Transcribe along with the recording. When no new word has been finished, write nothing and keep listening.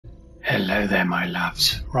Hello there, my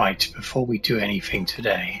loves. Right, before we do anything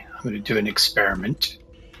today, I'm going to do an experiment.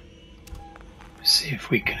 See if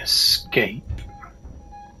we can escape.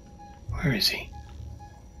 Where is he?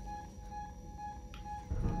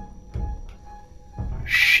 Oh,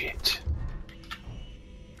 shit.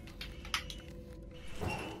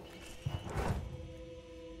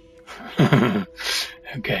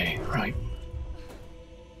 Okay, right.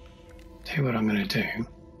 Tell you what I'm going to do.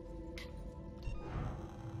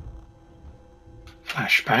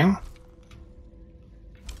 Flashbang.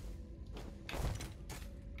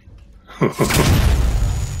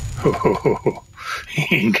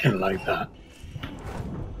 He ain't gonna like that.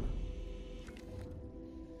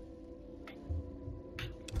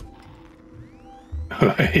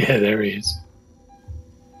 Yeah, there he is.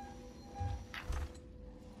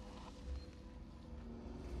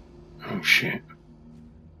 Oh shit.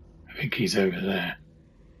 I think he's over there.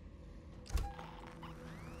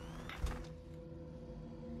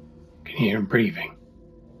 Can you hear him breathing?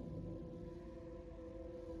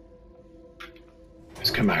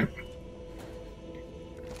 Let's come out.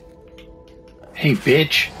 Hey,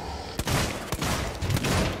 bitch.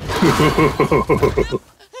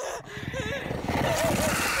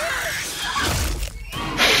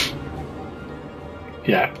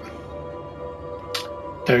 Yeah.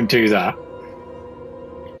 Don't do that.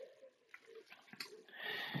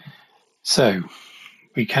 So,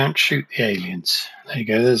 we can't shoot the aliens. There you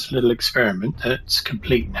go, there's a little experiment that's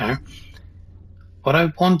complete now. What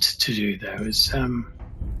I wanted to do though is,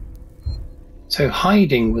 so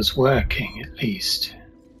hiding was working at least.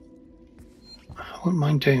 I wouldn't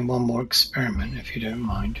mind doing one more experiment if you don't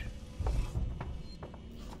mind.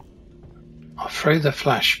 I'll throw the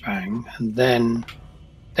flashbang and then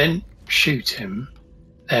shoot him,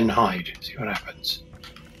 then hide. See what happens.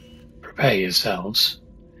 Prepare yourselves.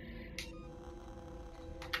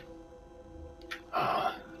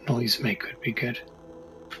 Noise make would be good.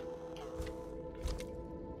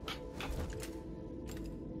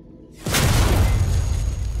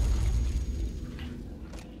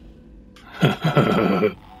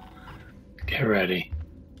 Get ready.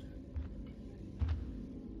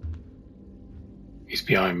 He's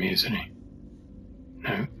behind me, isn't he?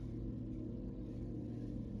 No.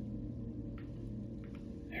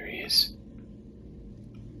 There he is.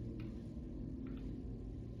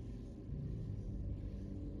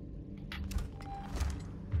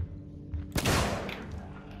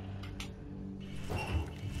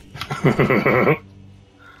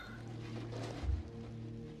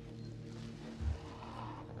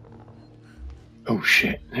 Oh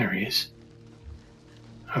shit, there he is.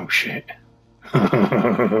 Oh shit.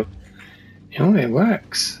 Oh, it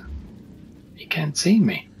works. He can't see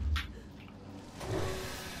me.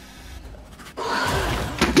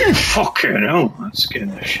 Fucking hell, that scared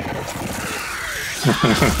the shit.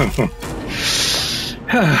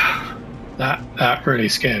 That really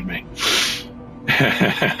scared me.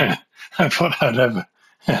 I thought I'd have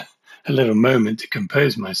a little moment to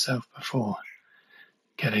compose myself before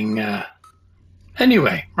getting...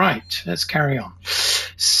 Anyway, right, let's carry on.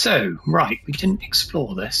 So, right, we didn't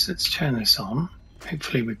explore this. Let's turn this on.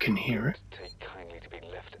 Hopefully we can hear it. Take kindly to be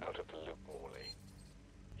left out of the loop, Morley.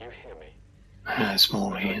 You hear me? That's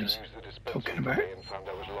Morley is talking about. And found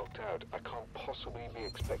I was locked out. I can't possibly be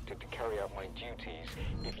expected to carry out my duties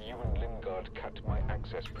if you and Lingard cut my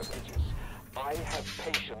access privileges. I have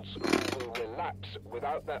patients who will relapse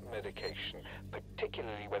without that medication,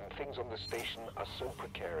 particularly when things on the station are so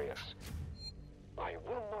precarious. I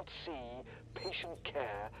will not see patient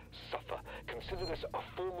care suffer. Consider this a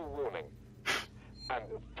formal warning. And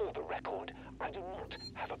for the record, I do not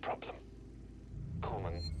have a problem.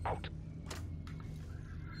 Coleman out.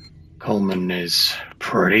 Coleman is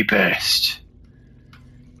pretty pissed.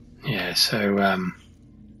 Yeah, so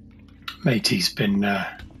Matey's been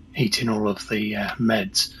eating all of the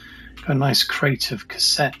meds. Got a nice crate of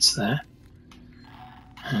cassettes there.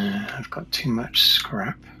 I've got too much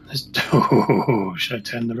scrap. Oh, should I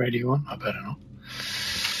turn the radio on? I better not.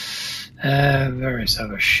 Various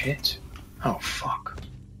other shit. Oh, fuck.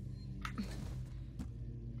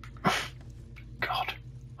 God.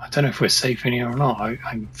 I don't know if we're safe in here or not.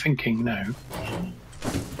 I'm thinking no.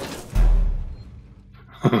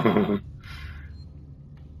 I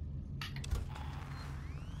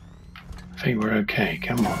think we're okay.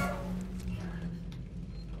 Come on.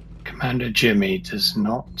 Commander Jimmy does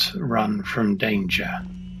not run from danger.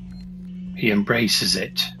 He embraces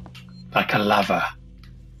it like a lover.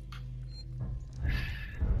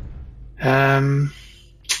 Tell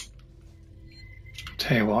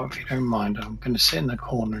you what, if you don't mind, I'm going to sit in the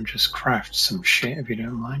corner and just craft some shit, if you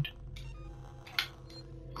don't mind.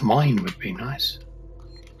 Mine would be nice.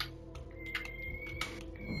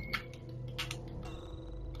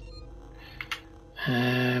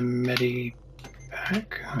 Medi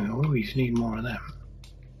pack. I always need more of them.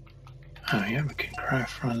 Oh yeah, we can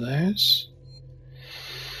craft one of those.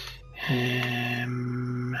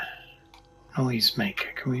 Noise maker.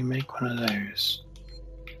 Can we make one of those?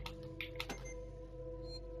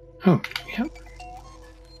 Oh, yep.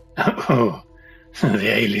 Oh, the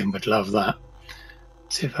alien would love that.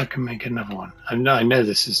 Let's see if I can make another one. I know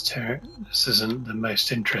this isn't the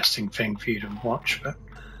most interesting thing for you to watch, but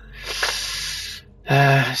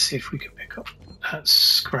let's see if we can pick up that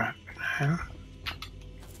scrap now.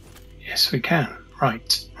 Yes, we can.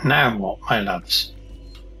 Right, now what, my loves?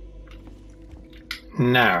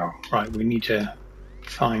 Now, right, we need to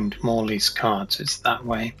find Morley's cards. It's that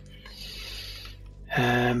way.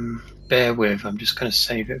 Bear with, I'm just going to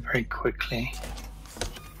save it very quickly.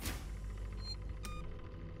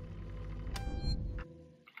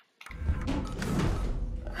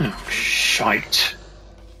 Oh, shite.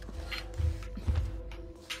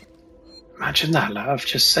 Imagine that, like, I've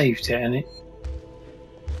just saved it and it...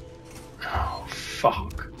 Oh,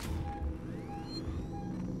 fuck.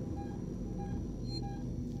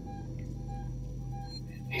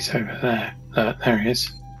 He's over there. There he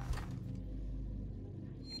is.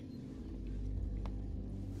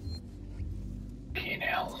 Fucking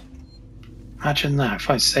hell. Imagine that if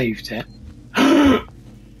I saved it.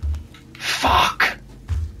 Fuck!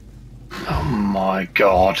 Oh my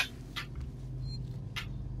god.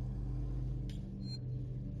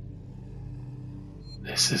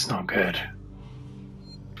 This is not good.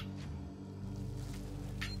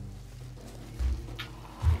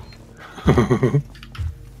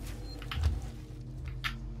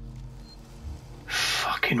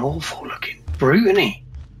 Fucking awful looking brute, isn't he?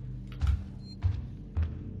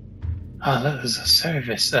 Oh, there's a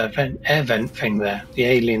service air vent thing there. The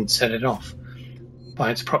alien set it off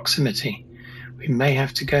by its proximity. We may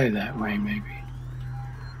have to go that way, maybe.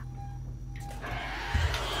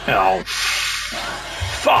 Oh,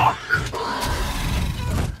 fuck!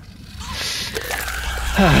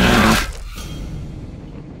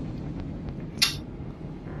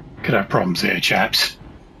 Could have problems here, chaps.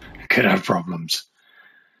 Could have problems.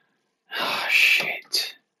 Oh,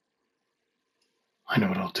 shit. I know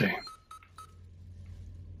what I'll do.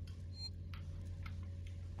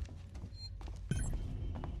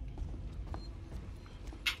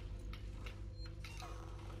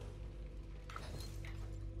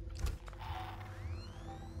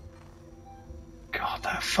 God,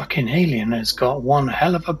 that fucking alien has got one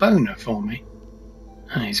hell of a boner for me.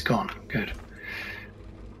 And he's gone. Good.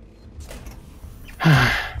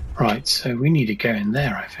 Right, so we need to go in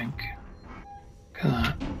there, I think. Look at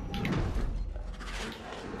that.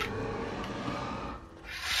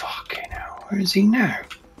 Fucking hell, where is he now?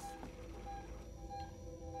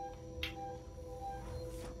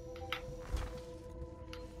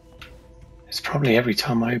 It's probably every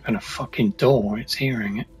time I open a fucking door, it's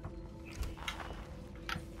hearing it.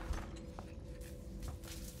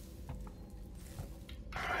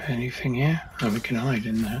 Anything here? Oh, we can hide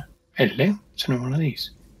in there. Hello, it's another one of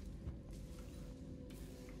these.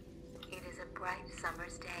 It is a bright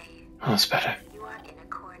summer's day. Oh, that's better. You are in a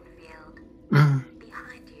cornfield.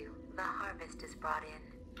 Behind you, the harvest is brought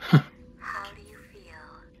in. How do you feel?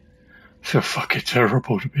 I feel fucking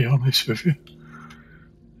terrible, to be honest with you.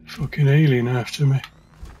 Fucking alien after me.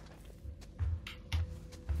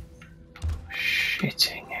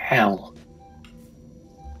 Shitting hell.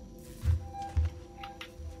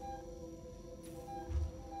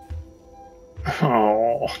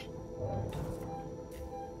 Oh.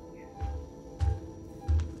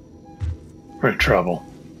 We're in trouble.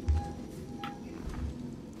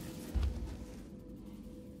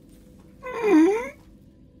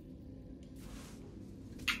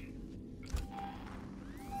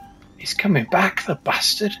 He's coming back, the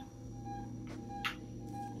bastard.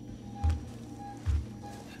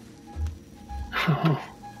 Oh.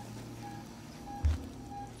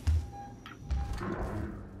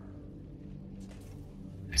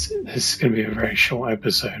 This is going to be a very short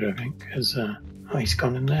episode, I think, because oh, he's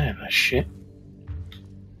gone in there, that shit.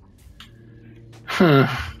 Huh.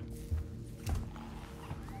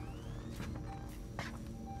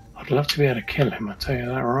 I'd love to be able to kill him, I'll tell you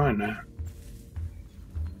that right now.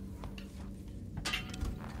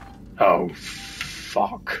 Oh,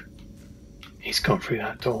 fuck. He's gone through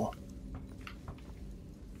that door.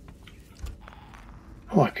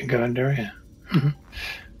 Oh, I can go under here. Oh,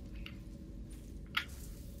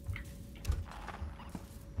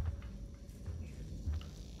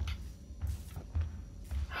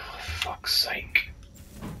 for fuck's sake.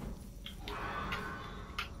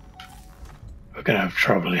 we're going to have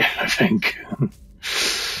trouble here, I think.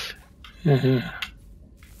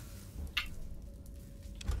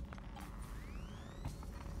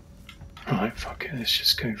 Right, fuck it, let's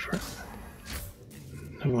just go for it.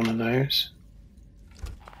 Another one of those.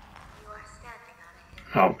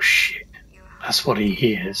 Oh shit, that's what he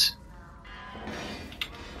hears.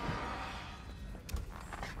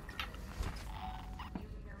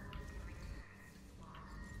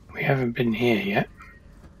 We haven't been here yet.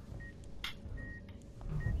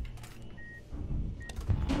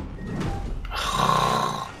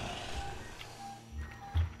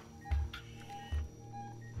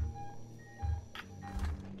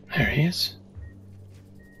 There he is.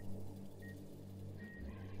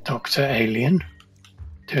 Dr. Alien,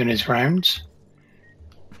 doing his rounds.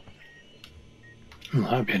 Oh,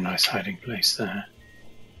 that'd be a nice hiding place there.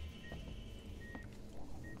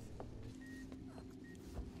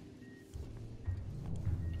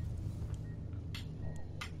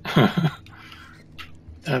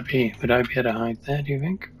 Would I be able to hide there, do you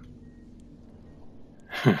think?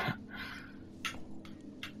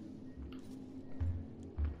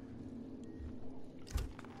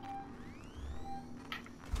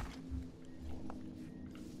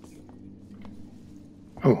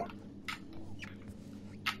 Oh.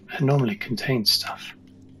 It normally contains stuff.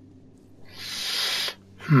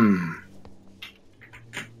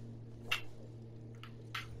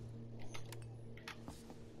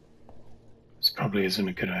 This probably isn't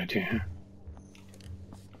a good idea.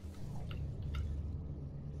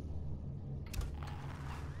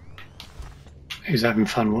 Who's having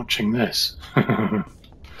fun watching this?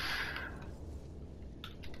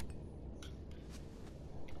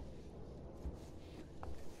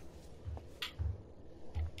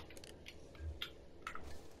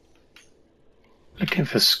 Looking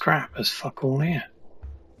for scrap as fuck all here.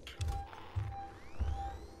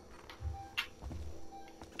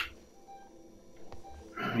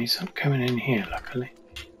 Oh, he's not coming in here, luckily.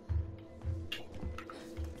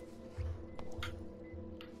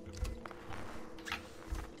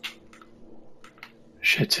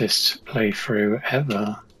 Shittest playthrough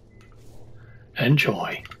ever.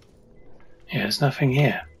 Enjoy. Yeah, there's nothing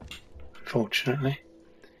here, unfortunately.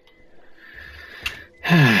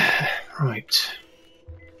 Right.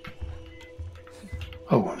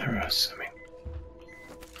 Oh, there is something.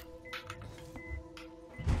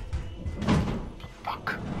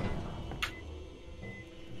 Fuck.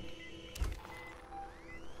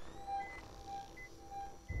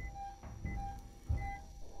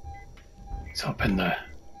 It's up in the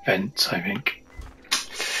vents, I think.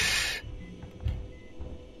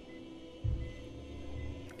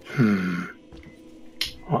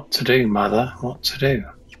 What to do, mother? What to do?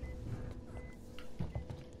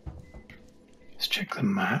 Let's check the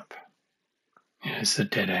map. Yeah, it's the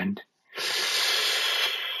dead end.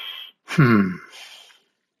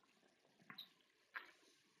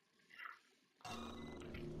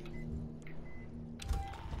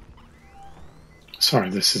 Sorry,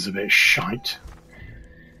 this is a bit shite.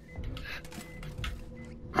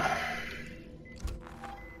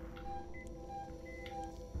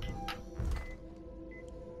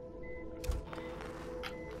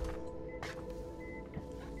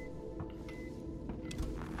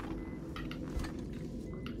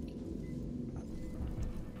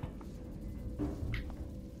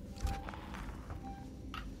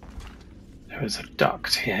 There was a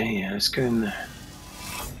duct here. Yeah, let's go in there.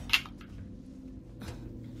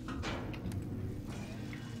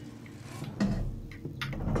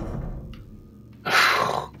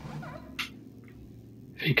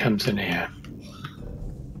 If he comes in here,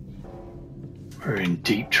 we're in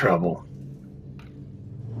deep trouble.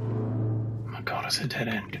 Oh my god, it's a dead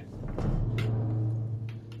end.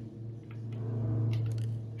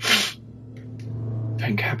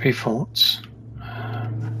 Think happy thoughts.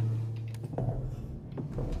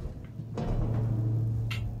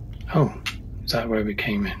 Oh, is that where we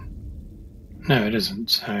came in? No, it isn't,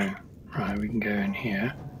 so... Right, we can go in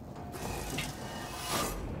here.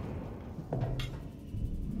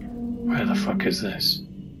 Where the fuck is this?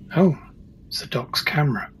 Oh, it's the doc's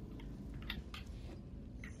camera.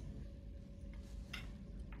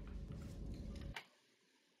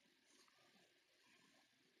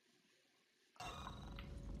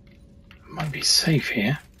 Might be safe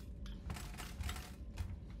here.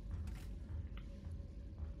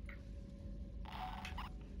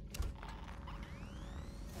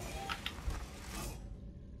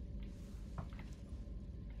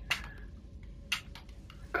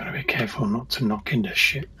 Gotta be careful not to knock into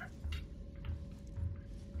shit.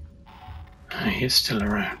 Oh, he's still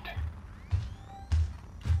around.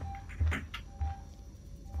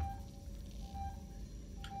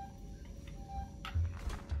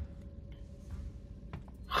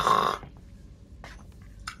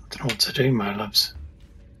 to do, my loves.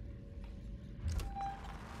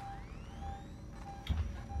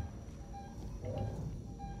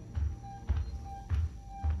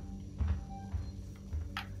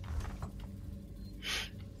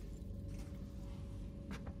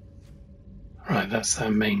 Right, that's our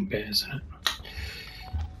main bit, isn't it?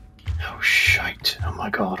 Oh, shite. Oh my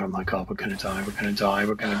god, we're gonna die, we're gonna die,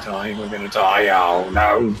 we're gonna die, we're gonna die. Oh,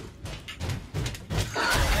 no.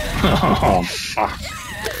 Oh, fuck.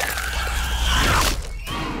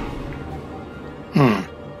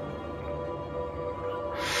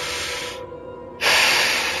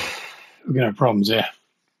 We're gonna have problems here.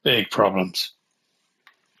 Big problems.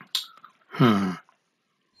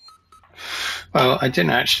 Well, I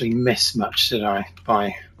didn't actually miss much, did I,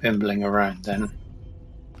 by bimbling around then?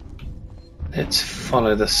 Let's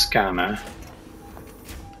follow the scanner.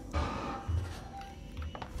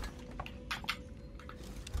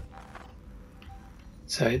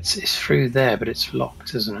 So it's through there, but it's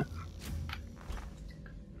locked, isn't it?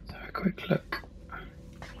 Let's have a quick look.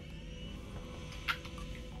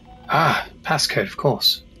 Ah, passcode, of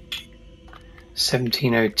course.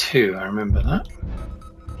 1702, I remember that.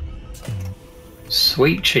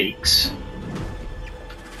 Sweet cheeks.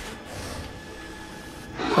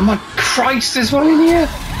 Oh my Christ, there's one in here!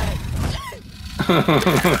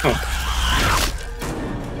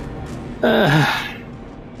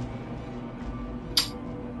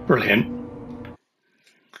 Brilliant.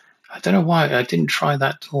 I don't know why I didn't try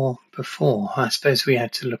that door before. I suppose we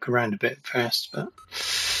had to look around a bit first, but...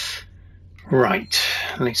 Right,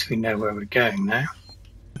 at least we know where we're going now.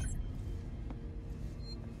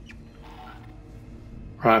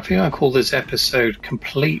 Right, I think I call this episode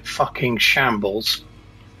Complete Fucking Shambles.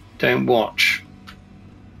 Don't watch.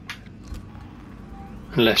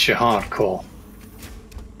 Unless you're hardcore.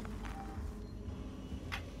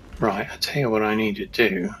 Right, I'll tell you what I need to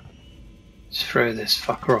do. Let's throw this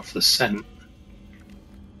fucker off the scent.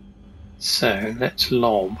 So, let's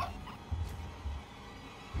lob.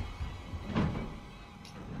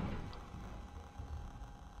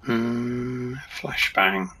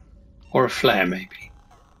 Flashbang. Or a flare, maybe.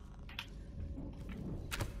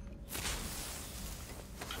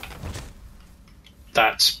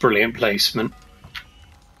 That's brilliant placement.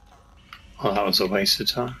 Well, that was a waste of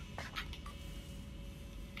time.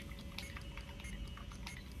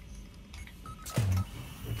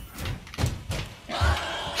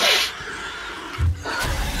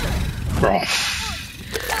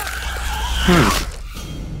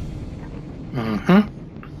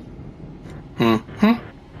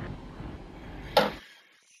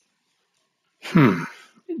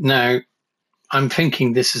 Now, I'm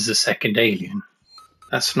thinking this is the second alien.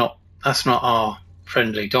 That's not our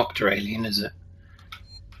friendly doctor alien, is it?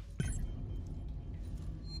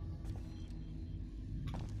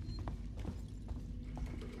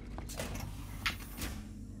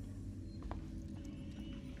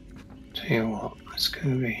 Tell you what, let's go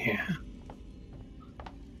over here.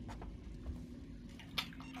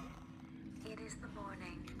 It is the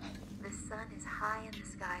morning. The sun is high in the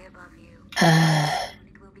sky above you.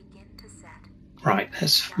 It will begin to set. Right,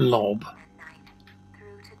 let's lob. At night,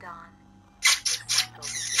 through to dawn. The cycle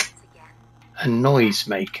begins again. A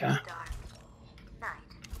noisemaker. Dark. Night.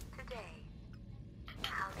 Today.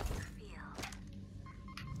 How do you feel?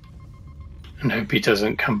 And hope he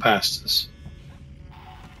doesn't come past us.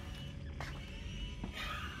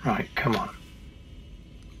 Right, come on.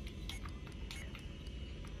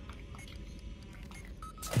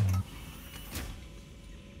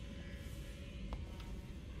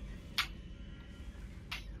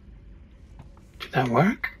 Did that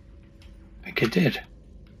work? I think it did.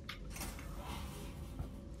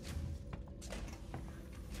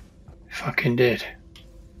 Fucking did.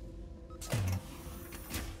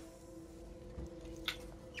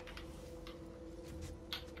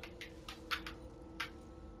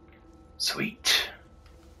 Sweet.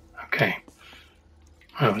 Okay.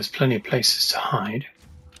 Well, there's plenty of places to hide.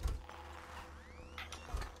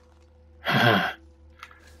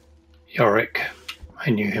 Yorick. I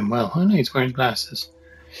knew him well. Oh no, he's wearing glasses.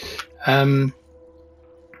 Is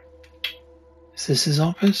this his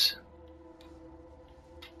office?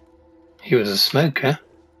 He was a smoker.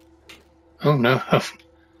 Oh no,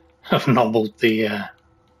 I've nobbled the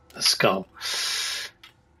skull.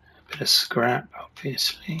 A bit of scrap,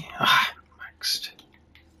 obviously. Ah, maxed.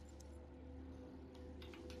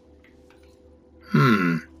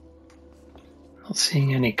 Not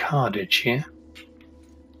seeing any cardage here.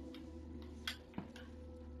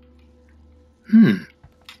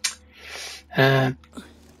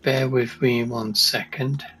 Bear with me 1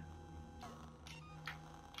 second.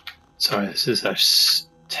 Sorry, this is a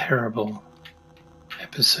terrible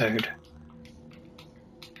episode.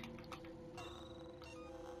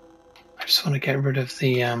 I just want to get rid of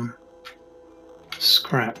the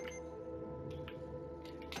scrap.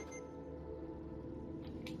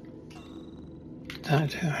 I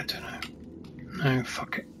don't know. No,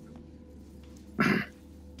 fuck it.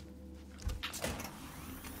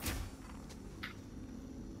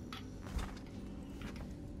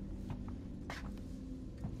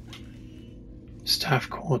 Staff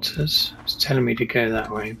quarters. It's telling me to go that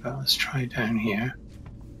way, but let's try down here.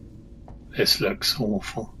 This looks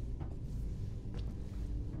awful.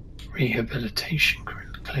 Rehabilitation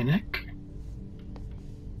clinic.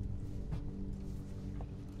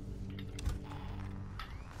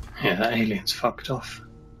 Yeah, that alien's fucked off.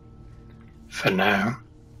 For now.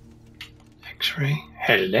 X-ray.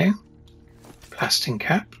 Hello. Blasting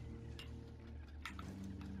cap.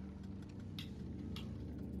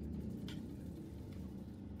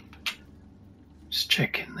 Just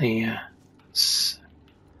checking the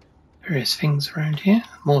various things around here.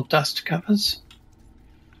 More dust covers.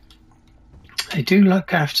 They do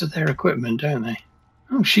look after their equipment, don't they?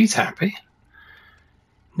 Oh, she's happy.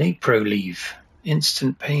 Napro leave.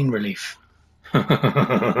 Instant pain relief.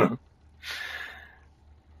 I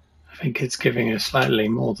think it's giving her slightly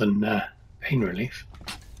more than pain relief.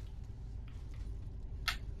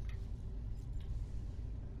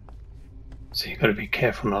 So you've got to be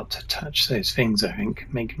careful not to touch those things, I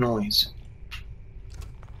think. Make noise.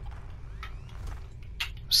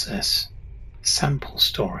 What's this? Sample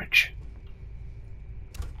storage.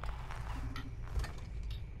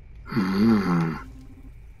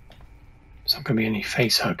 There's not going to be any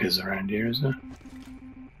face huggers around here, is there?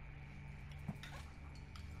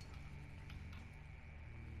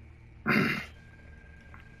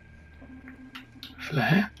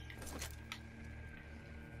 Flare.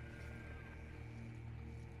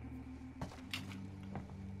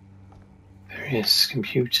 Various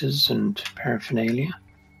computers and paraphernalia.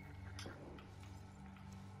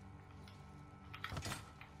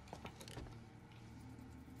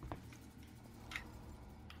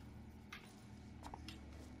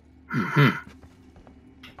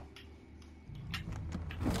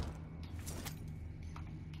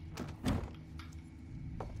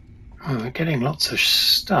 Oh, we're getting lots of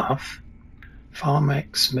stuff.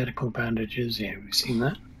 Pharmex, medical bandages. Yeah, we've seen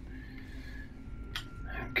that.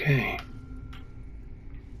 Okay.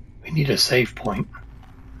 We need a save point.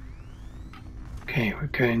 Okay, we're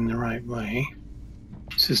going the right way.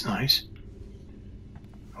 This is nice.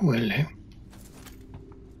 Oh, hello.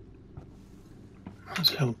 There's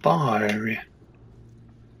a little bar area.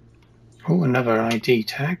 Oh, another ID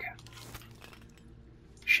tag.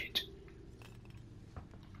 Shit.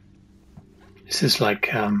 This is like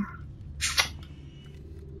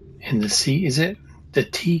in the sea, is it? The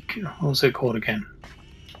teak, what was it called again?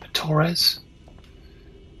 The Torres?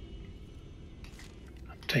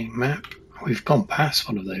 Update map. We've gone past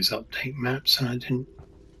one of those update maps and I didn't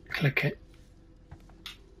click it.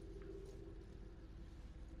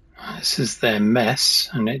 This is their mess,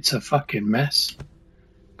 and it's a fucking mess.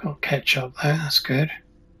 Got ketchup there, that's good.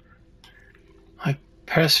 I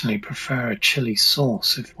personally prefer a chili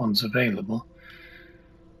sauce if one's available.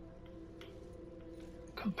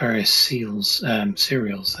 Got various cereals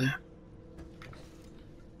there.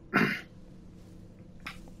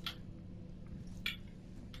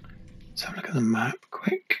 Let's have a look at the map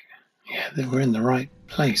quick. Yeah, we're in the right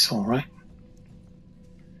place, all right.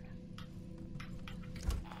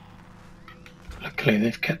 Luckily,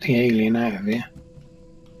 they've kept the alien out of here.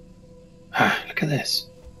 Ah, look at this.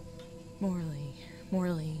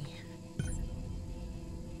 Morley.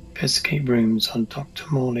 Investigate rooms on Dr.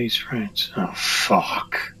 Morley's rounds. Oh,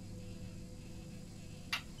 fuck.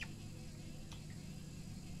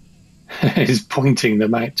 He's pointing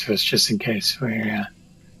them out to us just in case we're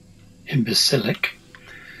imbecilic.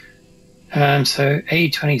 So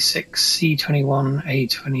A26, C21,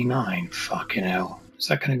 A29. Fucking hell. Is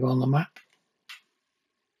that going to go on the map?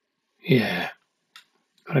 Yeah.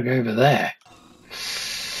 Got to go over there.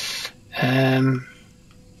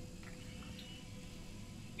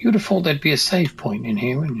 You would have thought there'd be a save point in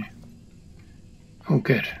here, wouldn't you? Oh,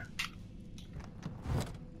 good.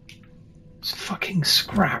 It's fucking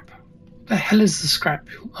scrap. What the hell is the scrap?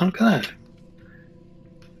 Oh, look at that.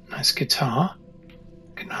 Nice guitar.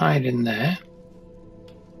 Can hide in there.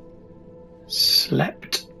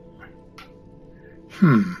 Slept.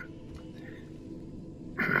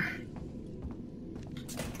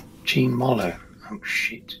 Gene Mollo. Oh,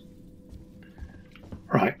 shit.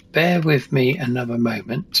 Right, bear with me another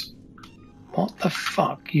moment. What the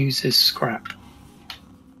fuck uses scrap?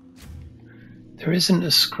 There isn't a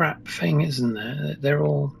scrap thing, isn't there? They're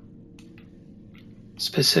all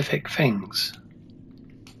specific things.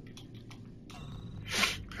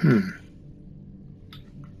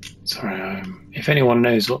 Sorry, if anyone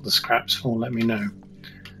knows what the scrap's for, let me know.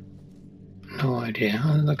 No idea.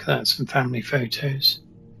 Oh, look at that, some family photos.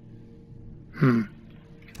 They're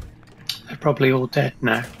probably all dead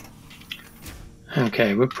now.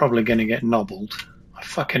 Okay, we're probably going to get nobbled. I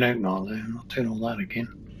fucking hope not, though. I'm not doing all that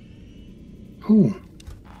again. Ooh.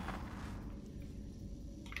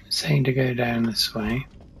 Saying to go down this way.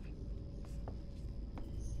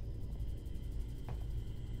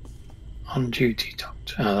 On duty,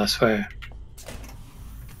 doctor. Oh, that's where.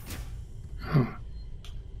 Oh.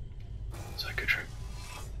 Psychotrip.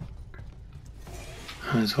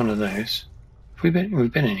 Oh, there's one of those. We've been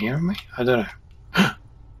in here, haven't we? I don't know. I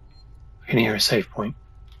can hear a save point.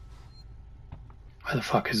 Where the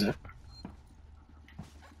fuck is it?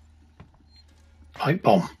 Light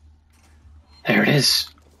bomb. There it is.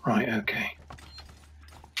 Right, okay.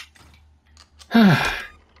 I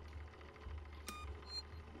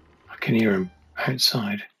can hear him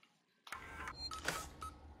outside.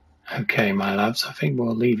 Okay, my lads, I think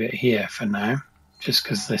we'll leave it here for now, just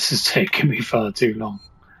because this has taken me far too long.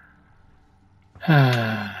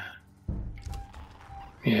 Yeah,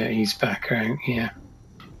 he's back out here.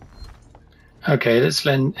 Okay, let's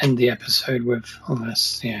end the episode with, oh,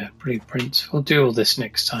 that's, yeah, blueprints. We'll do all this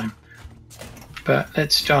next time. But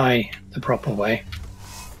let's die the proper way.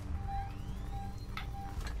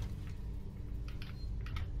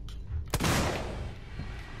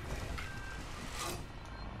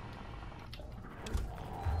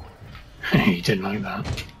 He didn't like that.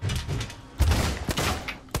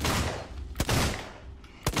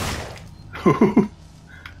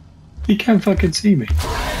 He can't fucking see me.